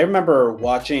mean, I remember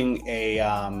watching I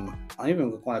don't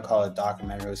even want to call it a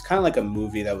documentary. It was kind of like a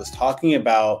movie that was talking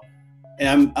about,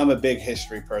 and I'm a big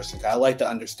history person. I like to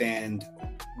understand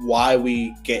why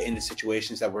we get into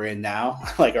situations that we're in now,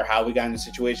 like, or how we got into the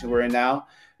situation we're in now,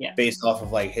 based off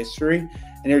of like history.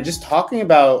 And they were just talking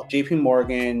about JP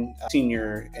Morgan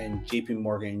Senior and JP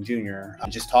Morgan Junior,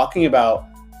 just talking about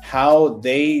how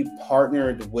they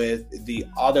partnered with the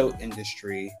auto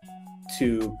industry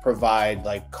to provide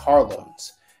like car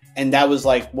loans. And that was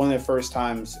like one of the first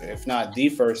times, if not the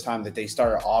first time, that they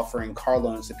started offering car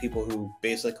loans to people who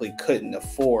basically couldn't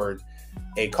afford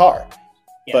a car.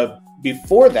 But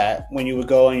before that, when you would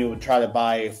go and you would try to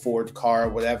buy a Ford car or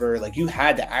whatever, like, you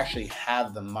had to actually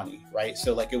have the money, right?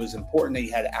 So like, it was important that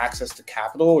you had access to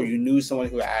capital, or you knew someone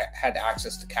who had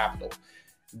access to capital.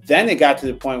 Then it got to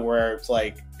the point where it's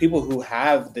like, people who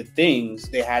have the things,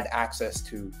 they had access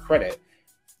to credit.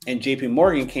 And JP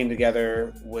Morgan came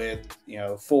together with,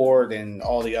 Ford and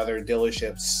all the other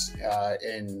dealerships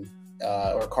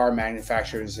or car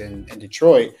manufacturers in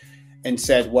Detroit, and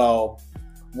said, well,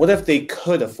 what if they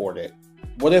could afford it?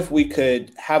 What if we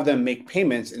could have them make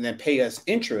payments and then pay us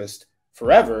interest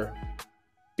forever,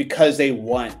 because they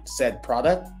want said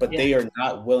product, but they are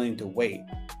not willing to wait.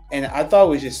 And I thought it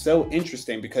was just so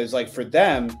interesting, because like, for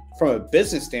them, from a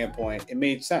business standpoint, it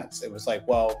made sense. It was like,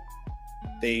 well,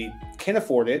 they can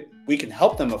afford it. We can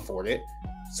help them afford it.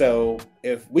 So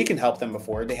if we can help them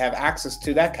afford it, they have access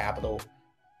to that capital,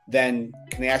 then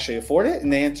can they actually afford it?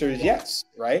 And the answer is yes,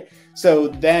 right? So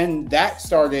then that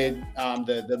started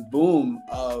the boom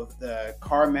of the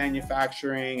car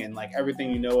manufacturing, and like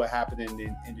everything what happened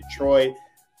in Detroit.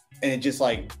 And it just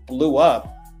like blew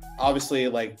up. Obviously,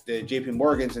 like the JP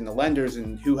Morgans and the lenders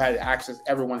and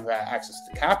everyone who had access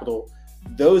to capital,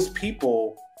 those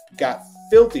people got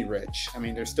filthy rich. I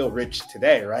mean, they're still rich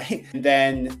today, right? And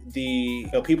then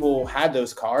people had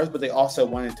those cars, but they also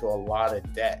went into a lot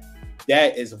of debt.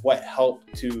 Debt is what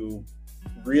helped to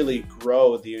really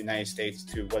grow the United States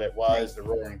to what it was, the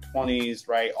Roaring 20s,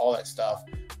 right? All that stuff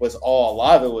a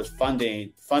lot of it was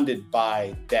funded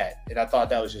by debt. And I thought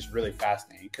that was just really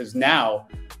fascinating, because now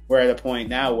we're at a point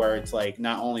now where it's like,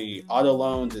 not only auto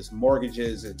loans, it's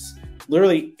mortgages, it's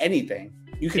literally anything.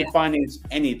 You can finance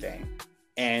anything.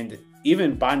 And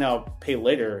even buy now, pay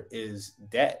later is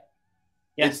debt.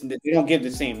 They don't give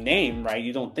the same name, right?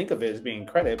 You don't think of it as being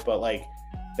credit, but like,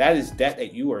 that is debt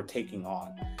that you are taking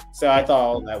on. So I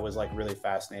thought that was like really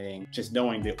fascinating, just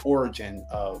knowing the origin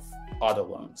of auto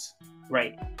loans.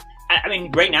 Right. I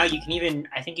mean, right now I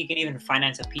think you can even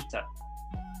finance a pizza.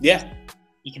 Yeah.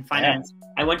 You can finance. Yeah.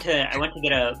 I went to get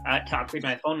to upgrade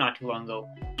my phone not too long ago.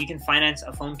 You can finance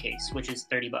a phone case, which is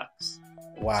 $30.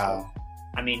 Wow. So,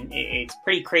 I mean, it's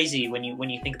pretty crazy when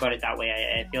you think about it that way.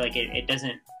 I feel like it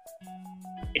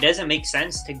doesn't make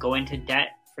sense to go into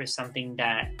debt for something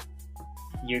that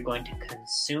you're going to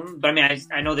consume. But I mean,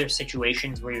 I know there's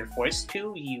situations where you're forced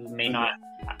to. You may not.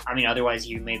 I mean, otherwise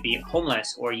you may be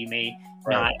homeless, or you may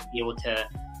not be able to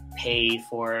pay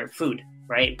for food,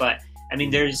 right? But I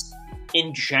mean,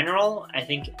 in general, I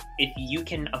think if you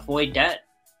can avoid debt,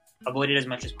 avoid it as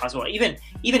much as possible. Even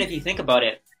if you think about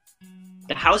it,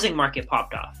 the housing market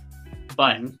popped off,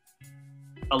 but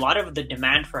a lot of the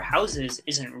demand for houses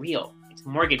isn't real. It's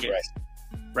mortgages,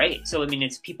 right? So I mean,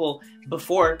 it's people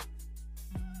before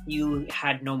you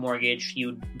had no mortgage,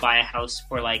 you'd buy a house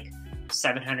for like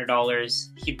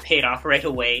 $700, you'd pay it off right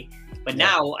away. But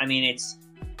now, I mean, it's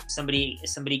somebody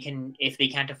can, if they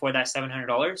can't afford that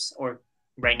 $700, or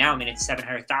right now, I mean, it's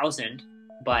 700,000,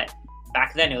 but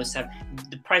back then it was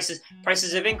the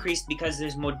prices have increased because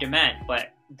there's more demand,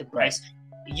 but the price,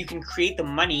 you can create the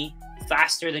money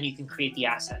faster than you can create the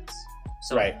assets.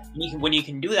 So when you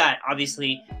can do that,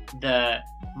 obviously the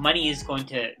money is going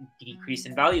to decrease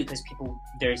in value because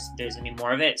there's going to be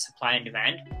more of it, supply and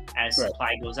demand. As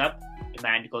supply goes up,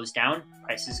 demand goes down,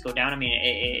 prices go down. I mean,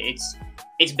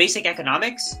 it's basic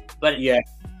economics, but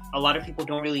a lot of people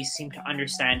don't really seem to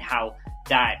understand how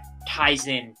that ties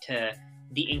in to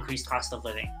the increased cost of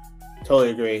living. Totally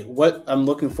agree. What I'm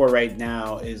looking for right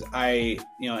now is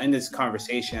in this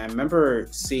conversation, I remember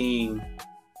seeing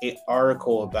an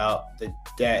article about the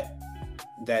debt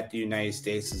that the United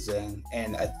States is in.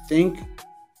 And I think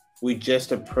we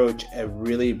just approached a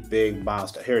really big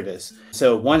milestone. Here it is.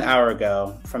 So 1 hour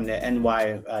ago from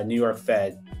the New York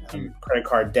Fed, credit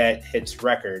card debt hits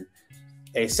record.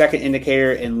 A second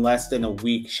indicator in less than a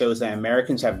week shows that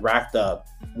Americans have racked up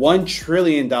 $1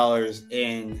 trillion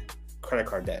in credit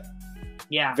card debt.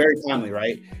 Yeah. Very timely,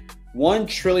 right? $1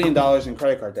 trillion in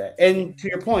credit card debt. And to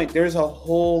your point, there's a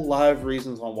whole lot of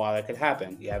reasons on why that could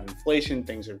happen. You have inflation,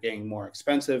 things are getting more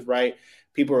expensive, right?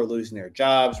 People are losing their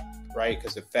jobs, right?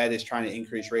 Because the Fed is trying to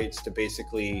increase rates to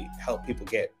basically help people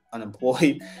get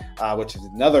unemployed, which is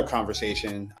another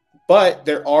conversation. But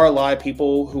there are a lot of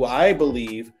people who I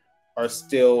believe are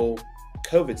still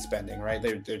COVID spending, right?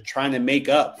 They're trying to make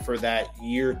up for that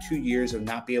year, 2 years of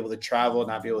not be able to travel,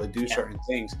 not be able to do certain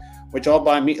things, which all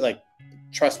by me, like,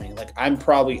 trust me, like I'm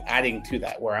probably adding to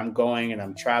that where I'm going and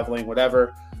I'm traveling,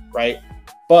 whatever, right?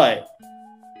 But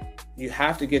you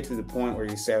have to get to the point where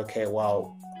you say, okay,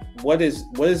 well, what is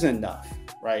enough,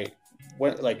 right?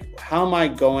 How am I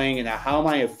going and how am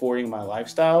I affording my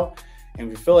lifestyle?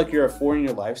 And if you feel like you're affording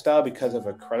your lifestyle because of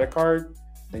a credit card,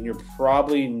 then you're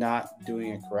probably not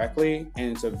doing it correctly.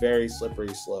 And it's a very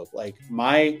slippery slope. Like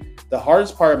the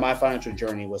hardest part of my financial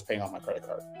journey was paying off my credit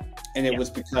card. And it was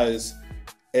because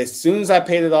as soon as I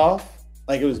paid it off,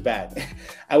 like it was bad.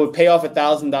 I would pay off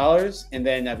 $1,000 and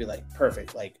then I'd be like,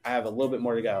 perfect. Like I have a little bit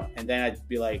more to go. And then I'd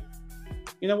be like,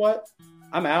 you know what?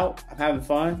 I'm out. I'm having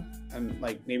fun. I'm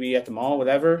like maybe at the mall,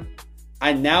 whatever.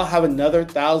 I now have another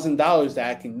 $1,000 that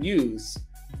I can use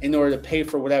in order to pay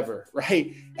for whatever,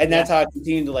 right? And that's how I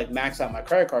continued to like max out my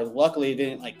credit card. Luckily, it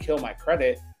didn't like kill my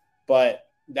credit, but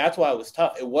that's why it was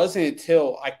tough. It wasn't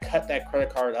until I cut that credit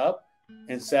card up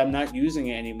and said I'm not using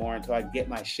it anymore until I get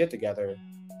my shit together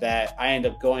that I end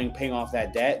up paying off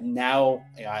that debt. Now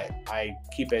I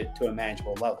keep it to a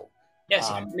manageable level. Yes,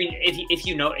 I mean if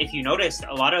you noticed,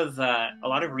 a lot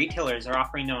of retailers are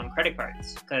offering their own credit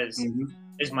cards because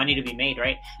there's money to be made,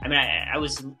 right? I mean, I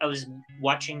was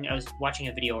watching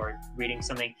a video or reading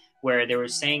something where they were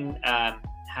saying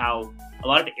how a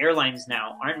lot of airlines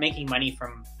now aren't making money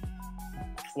from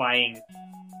flying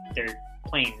their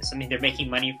planes. I mean, they're making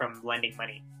money from lending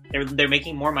money. They're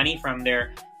making more money from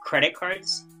their credit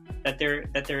cards that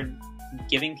they're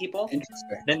giving people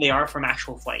than they are from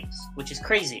actual flights, which is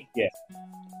crazy.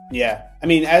 Yeah. I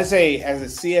mean, as a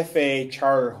CFA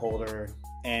charter holder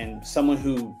and someone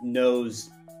who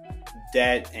knows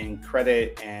debt and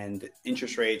credit and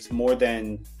interest rates more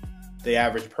than the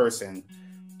average person,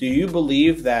 do you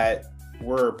believe that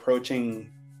we're approaching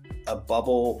a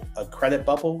bubble, a credit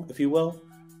bubble, if you will?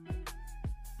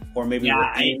 Or maybe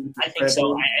I think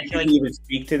so. I feel like you even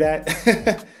speak to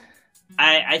that.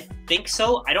 I think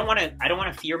so. I don't want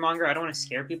to fear monger. I don't want to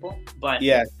scare people, but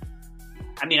yeah.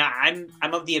 I mean,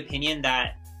 I'm of the opinion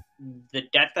that the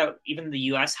debt that even the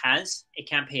U.S. has, it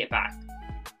can't pay it back,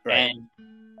 right. And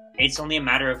it's only a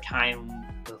matter of time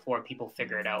before people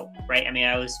figure it out, right? I mean,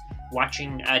 I was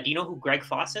watching. Do you know who Greg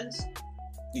Foss is?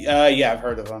 Yeah, I've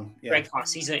heard of him. Yeah. Greg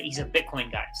Foss. He's a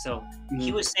Bitcoin guy. So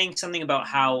he was saying something about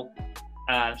how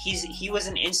he was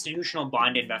an institutional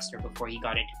bond investor before he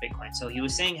got into Bitcoin. So he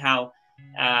was saying how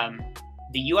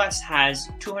the U.S. has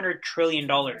 $200 trillion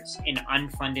in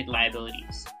unfunded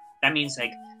liabilities. That means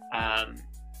like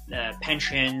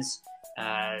pensions,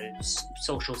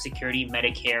 Social Security,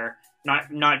 Medicare. I'm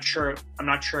not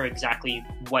sure exactly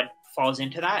what falls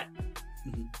into that,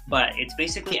 but it's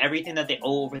basically everything that they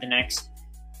owe over the next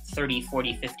 30,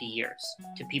 40, 50 years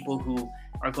to people who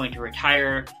are going to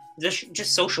retire,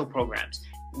 just social programs.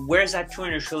 Where's that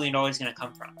 $200 trillion going to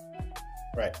come from?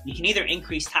 Right. You can either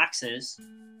increase taxes,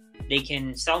 they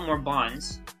can sell more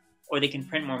bonds, or they can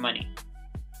print more money.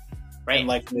 Right? And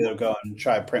likely they'll go and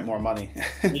try to print more money.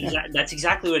 That's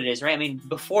exactly what it is, right? I mean,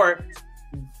 before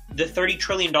the $30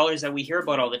 trillion that we hear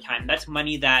about all the time, that's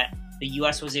money that the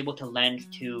US was able to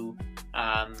lend to,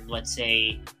 let's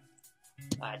say,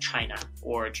 China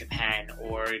or Japan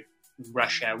or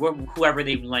Russia, whoever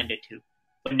they lend it to.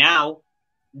 But now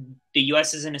the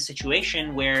US is in a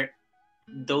situation where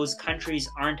those countries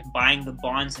aren't buying the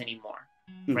bonds anymore,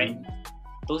 right?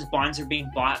 Those bonds are being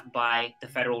bought by the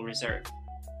Federal Reserve.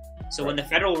 So when the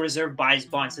Federal Reserve buys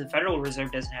bonds, the Federal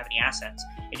Reserve doesn't have any assets.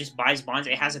 It just buys bonds.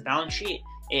 It has a balance sheet.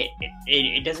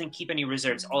 It doesn't keep any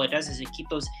reserves. All it does is it keeps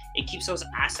those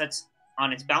assets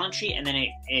on its balance sheet, and then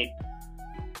I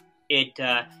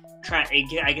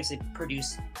guess it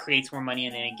creates more money,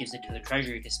 and then it gives it to the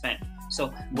Treasury to spend. So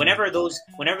whenever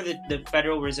the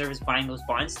Federal Reserve is buying those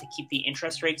bonds to keep the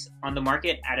interest rates on the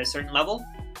market at a certain level,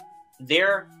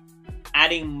 they're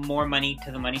adding more money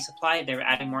to the money supply, they're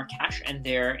adding more cash, and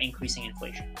they're increasing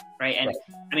inflation, right? And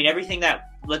I mean, everything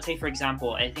that, let's say, for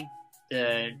example, I think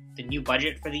the new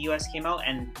budget for the US came out,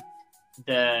 and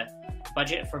the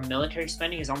budget for military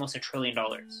spending is almost $1 trillion.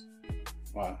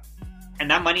 Wow. And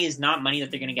that money is not money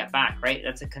that they're going to get back, right?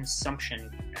 That's a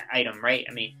consumption item, right?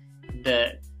 I mean,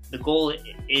 the goal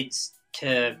is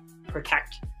to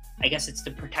protect, I guess it's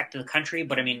to protect the country,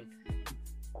 but I mean,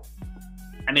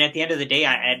 at the end of the day,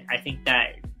 I think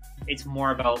that it's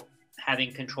more about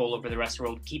having control over the rest of the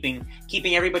world, keeping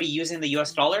everybody using the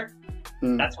US dollar.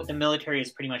 That's what the military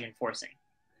is pretty much enforcing.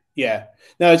 Yeah,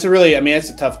 no, it's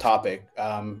a tough topic.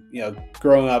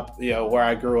 Growing up, where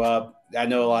I grew up, I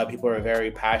know a lot of people are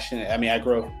very passionate. I mean, I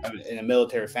grew up in a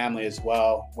military family as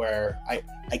well, where I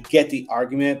get the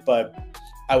argument, but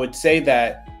I would say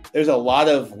that there's a lot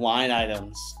of line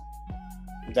items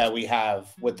that we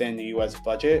have within the U.S.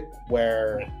 budget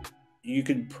where you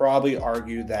could probably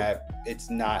argue that it's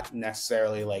not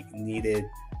necessarily like needed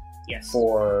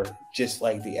for just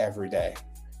like the everyday.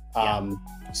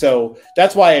 So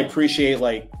that's why I appreciate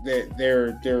like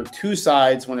there are two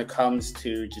sides when it comes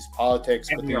to just politics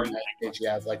within the United States. You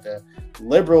have like the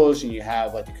liberals and you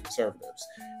have like the conservatives.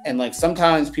 And like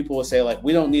sometimes people will say like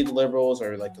we don't need the liberals,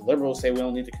 or like the liberals say we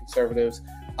don't need the conservatives.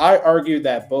 I argue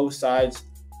that both sides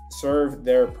serve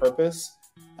their purpose.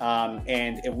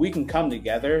 And if we can come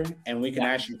together and we can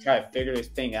actually try to figure this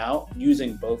thing out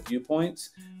using both viewpoints,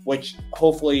 which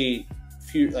hopefully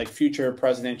future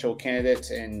presidential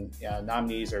candidates and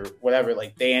nominees or whatever,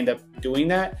 like they end up doing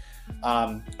that.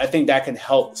 I think that can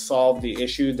help solve the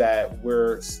issue that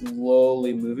we're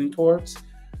slowly moving towards.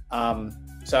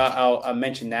 So I'll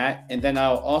mention that. And then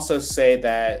I'll also say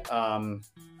that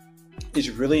it's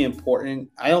really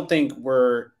important. I don't think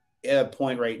we're at a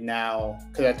point right now,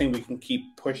 because I think we can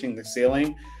keep pushing the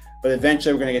ceiling, but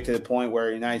eventually we're going to get to the point where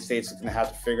the United States is going to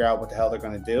have to figure out what the hell they're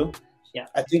going to do. Yeah,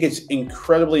 I think it's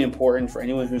incredibly important for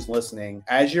anyone who's listening,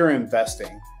 as you're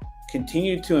investing,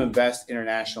 continue to invest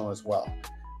international as well.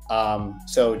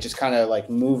 So just kind of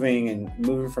like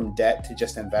moving from debt to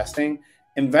just investing.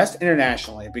 Invest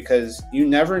internationally, because you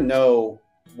never know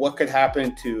what could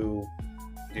happen to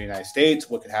the United States,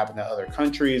 what could happen to other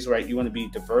countries, right? You want to be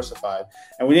diversified.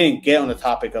 And we didn't get on the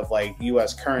topic of like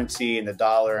US currency and the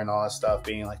dollar and all that stuff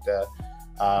being like the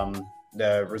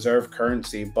reserve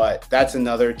currency, but that's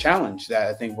another challenge that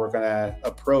I think we're going to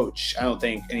approach. I don't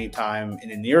think anytime in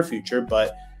the near future,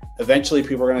 but eventually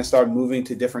people are going to start moving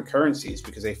to different currencies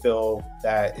because they feel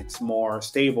that it's more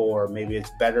stable, or maybe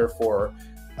it's better for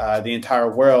the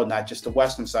entire world, not just the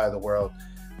Western side of the world.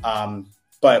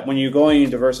 But when you're going and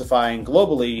diversifying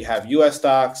globally, you have U.S.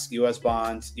 stocks, U.S.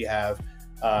 bonds, you have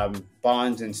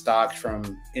bonds and stocks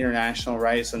from international,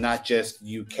 right? So not just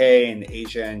UK and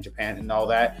Asia and Japan and all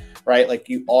that, right? Like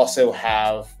you also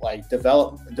have like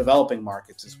developing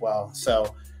markets as well.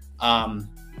 So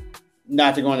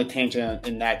not to go on a tangent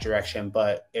in that direction,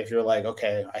 but if you're like,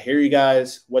 okay, I hear you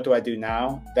guys, what do I do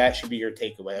now? That should be your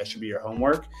takeaway. That should be your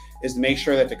homework, is to make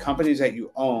sure that the companies that you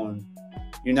own,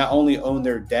 you not only own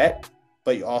their debt,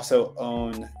 but you also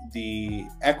own the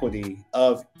equity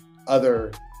of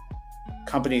other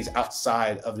companies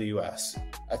outside of the U.S.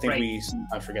 I think we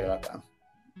sometimes forget about them.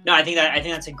 No, I think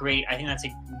that's a great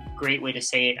way to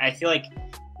say it. I feel like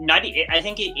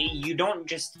you don't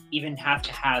just even have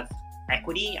to have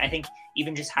equity. I think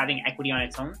even just having equity on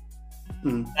its own,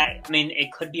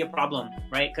 it could be a problem,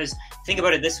 right? Because think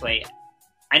about it this way.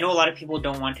 I know a lot of people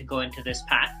don't want to go into this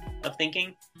path of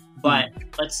thinking, but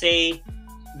let's say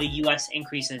the U.S.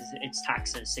 increases its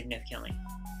taxes significantly,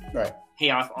 right?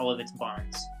 Pay off all of its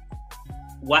bonds.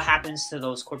 What happens to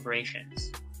those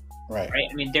corporations? Right.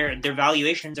 I mean, their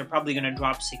valuations are probably going to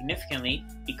drop significantly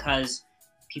because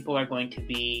people are going to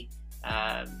be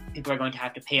People are going to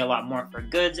have to pay a lot more for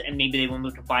goods, and maybe they won't be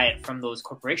able to buy it from those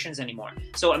corporations anymore.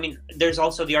 So, I mean, there's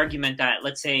also the argument that,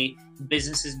 let's say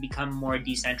businesses become more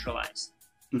decentralized.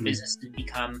 Mm-hmm. Businesses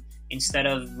become, instead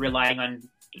of relying on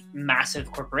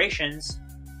massive corporations,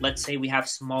 let's say we have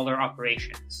smaller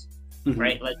operations, mm-hmm.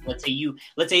 right? Let's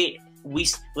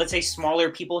say smaller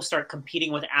people start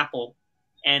competing with Apple,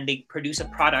 and they produce a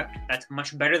product that's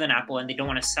much better than Apple, and they don't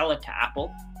want to sell it to Apple,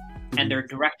 mm-hmm. and they're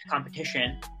direct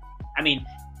competition. I mean,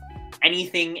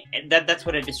 anything that's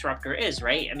what a disruptor is,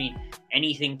 right? I mean,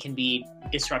 anything can be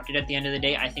disrupted at the end of the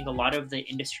day. I think a lot of the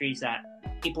industries that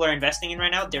people are investing in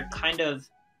right now, they're kind of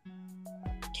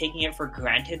taking it for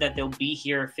granted that they'll be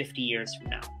here 50 years from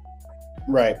now.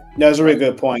 Right. That's a really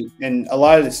good point. And a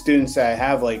lot of the students that I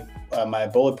have, like my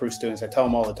bulletproof students, I tell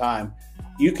them all the time,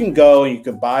 you can go and you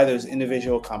can buy those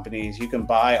individual companies. You can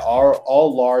buy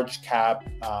all large cap,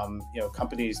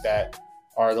 companies that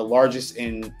are the largest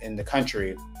in the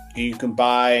country. You can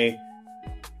buy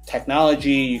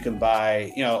technology. You can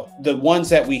buy, the ones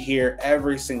that we hear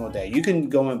every single day. You can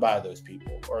go and buy those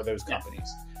people or those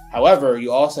companies. However,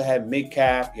 you also have mid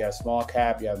cap, you have small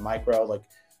cap, you have micro. Like,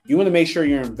 you want to make sure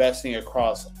you're investing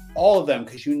across all of them,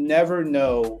 because you never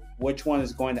know which one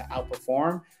is going to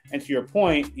outperform. And to your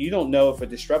point, you don't know if a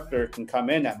disruptor can come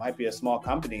in that might be a small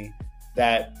company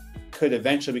that could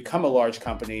eventually become a large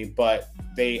company, but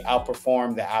they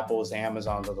outperform the Apples,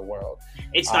 Amazons of the world.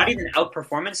 It's not even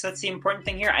outperformance that's the important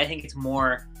thing here. I think it's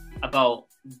more about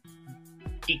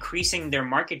decreasing their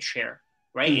market share,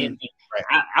 right? Mm-hmm. Right.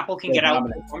 Apple can get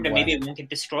outperformed and maybe it won't get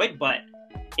destroyed, but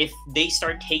if they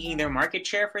start taking their market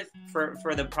share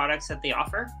for the products that they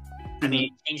offer, I mean,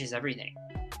 it changes everything.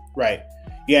 Right.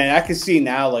 Yeah, and I can see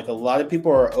now, like, a lot of people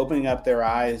are opening up their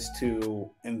eyes to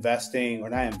investing, or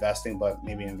not investing, but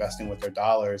maybe investing with their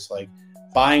dollars, like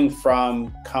buying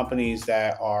from companies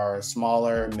that are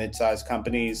smaller, mid-sized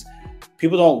companies.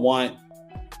 People don't want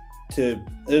to,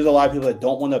 there's a lot of people that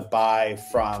don't want to buy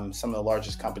from some of the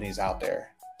largest companies out there.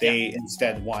 They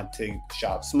instead want to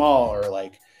shop small, or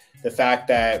like the fact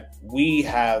that we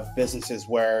have businesses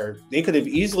where they could have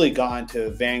easily gone to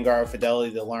Vanguard,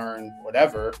 Fidelity to learn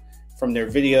whatever from their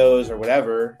videos or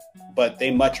whatever, but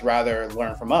they much rather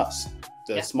learn from us,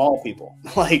 the small people,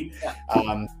 like,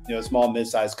 small,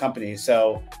 mid-sized companies.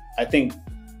 So I think,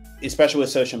 especially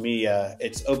with social media,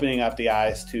 it's opening up the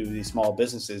eyes to these small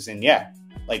businesses. And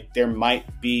like, there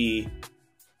might be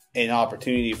an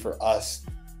opportunity for us,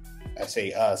 I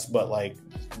say us, but like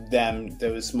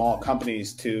those small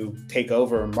companies to take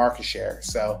over market share.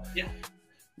 So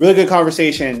really good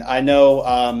conversation. I know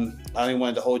I only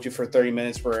wanted to hold you for 30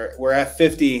 minutes. We're at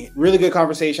 50. Really good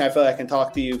conversation. I feel like I can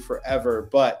talk to you forever,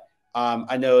 but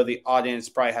I know the audience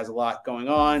probably has a lot going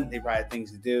on. They probably have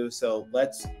things to do. So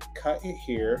let's cut it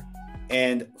here.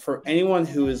 And for anyone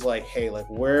who is like, hey, like,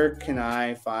 where can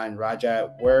I find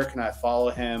Rajat? Where can I follow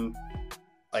him?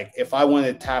 Like, if I want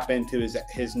to tap into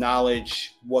his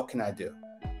knowledge, what can I do?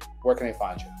 Where can I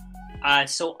find you?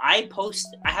 So I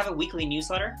have a weekly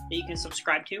newsletter that you can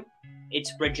subscribe to.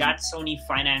 It's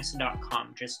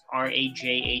rajatsonifinance.com, just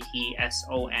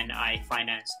RAJATSONI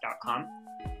finance.com.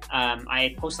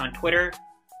 I post on Twitter.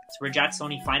 It's Rajat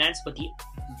Soni Finance, but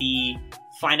the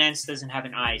finance doesn't have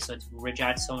an I, so it's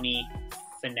Rajat Soni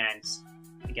Finance,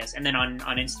 I guess. And then on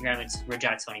Instagram, it's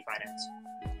Rajat Soni Finance.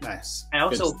 Nice. I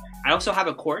also have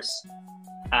a course,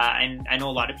 and I know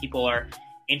a lot of people are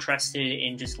interested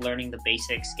in just learning the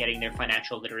basics, getting their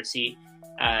financial literacy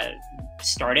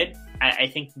started. I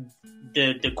think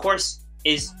the course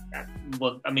is,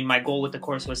 my goal with the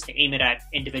course was to aim it at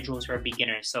individuals who are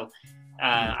beginners. So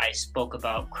I spoke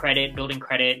about credit, building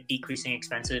credit, decreasing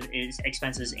expenses,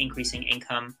 increasing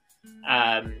income.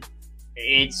 I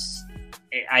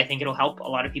think it'll help a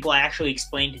lot of people. I actually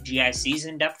explained GICs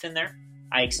in depth in there.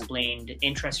 I explained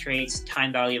interest rates,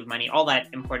 time value of money, all that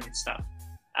important stuff.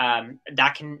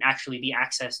 That can actually be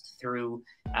accessed through,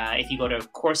 if you go to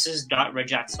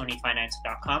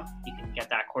courses.rajatsonifinance.com, you can get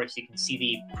that course. You can see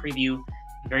the preview,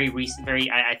 very recent,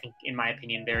 I think, in my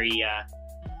opinion, very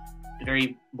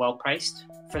well priced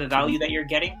for the value that you're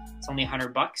getting. It's only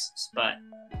 $100, but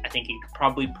I think it could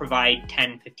probably provide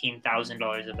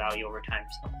 $10,000-$15,000 of value over time.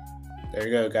 So there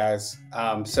you go, guys.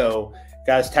 So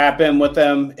guys, tap in with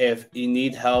them if you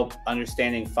need help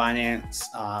understanding finance,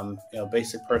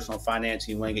 basic personal finance.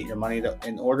 You want to get your money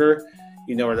in order,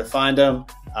 you know where to find them.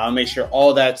 I'll make sure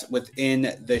all that's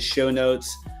within the show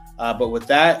notes. But with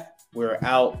that, we're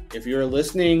out. If you're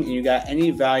listening and you got any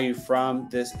value from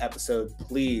this episode,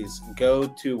 please go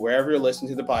to wherever you're listening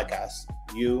to the podcast.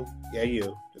 You,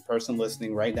 the person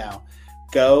listening right now,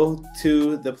 go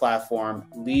to the platform,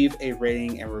 leave a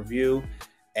rating and review.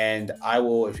 And I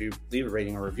will, if you leave a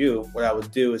rating or review, what I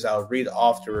would do is I'll read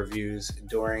off the reviews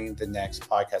during the next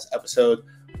podcast episode.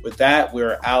 With that,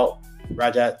 we're out.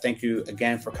 Rajat, thank you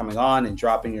again for coming on and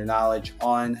dropping your knowledge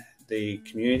on the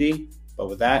community. But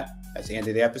with that, that's the end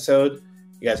of the episode.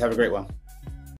 You guys have a great one.